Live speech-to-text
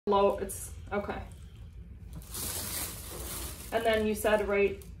Low, it's okay. And then you said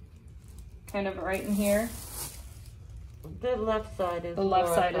right, kind of right in here. The left side is the left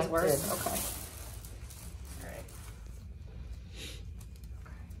side affected. is worse. Okay. All right.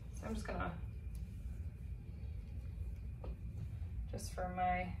 Okay. So I'm just gonna, just for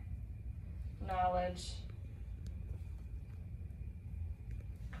my knowledge.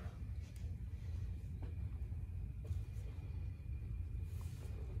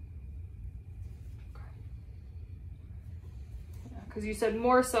 Because you said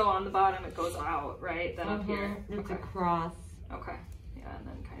more so on the bottom it goes out, right, than up here. It's okay. across. Okay, yeah, and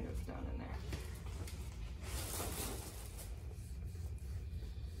then kind of down in there.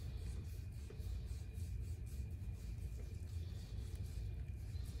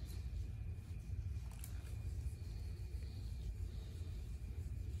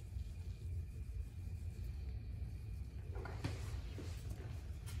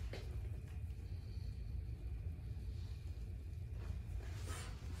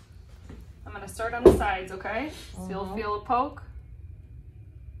 I'm gonna start on the sides, okay? So you'll feel a poke.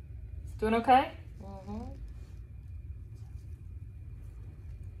 Doing okay?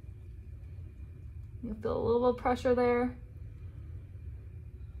 You'll feel a little bit of pressure there.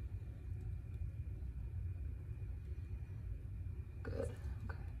 Good,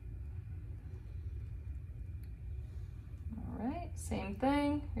 okay. All right, same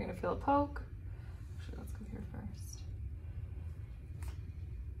thing. You're gonna feel a poke. Actually, let's go here first.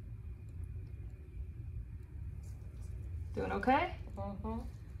 Doing okay?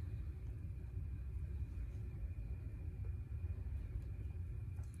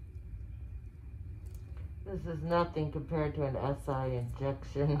 This is nothing compared to an SI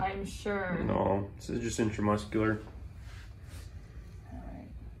injection. I'm sure. No, this is just intramuscular. All right.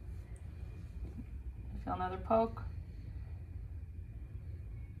 Feel another poke.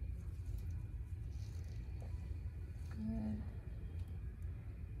 Good.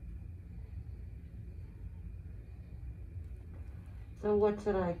 So what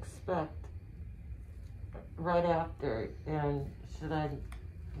should I expect right after? And should I,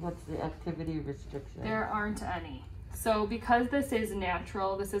 what's the activity restriction? There aren't any. So because this is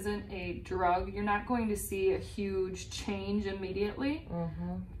natural, this isn't a drug, you're not going to see a huge change immediately.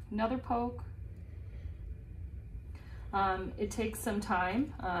 Another poke. It takes some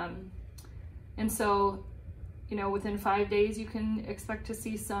time. And so, you know, within 5 days, you can expect to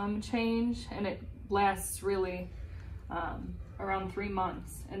see some change, and it lasts really around 3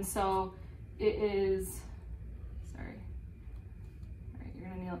 months. And so it is, sorry. All right, you're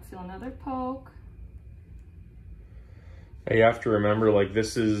gonna feel another poke. You have to remember, like,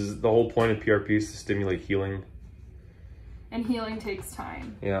 this is the whole point of PRP is to stimulate healing. And healing takes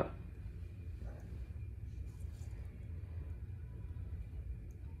time. Yeah.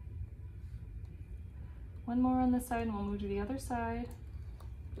 One more on this side and we'll move to the other side.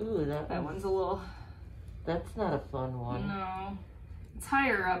 Ooh, that one's a little... That's not a fun one. No. It's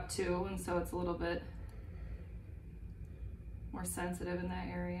higher up too, and so it's a little bit more sensitive in that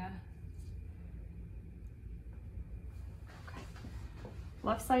area. Okay.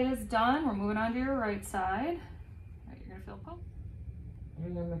 Left side is done. We're moving on to your right side. All right, you're gonna feel a poke. I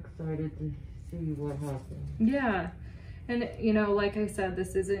am excited to see what happens. Yeah. And, you know, like I said,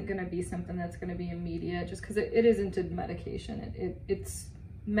 this isn't going to be something that's going to be immediate just because it isn't a medication. It's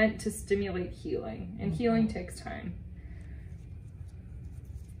meant to stimulate healing, and healing takes time.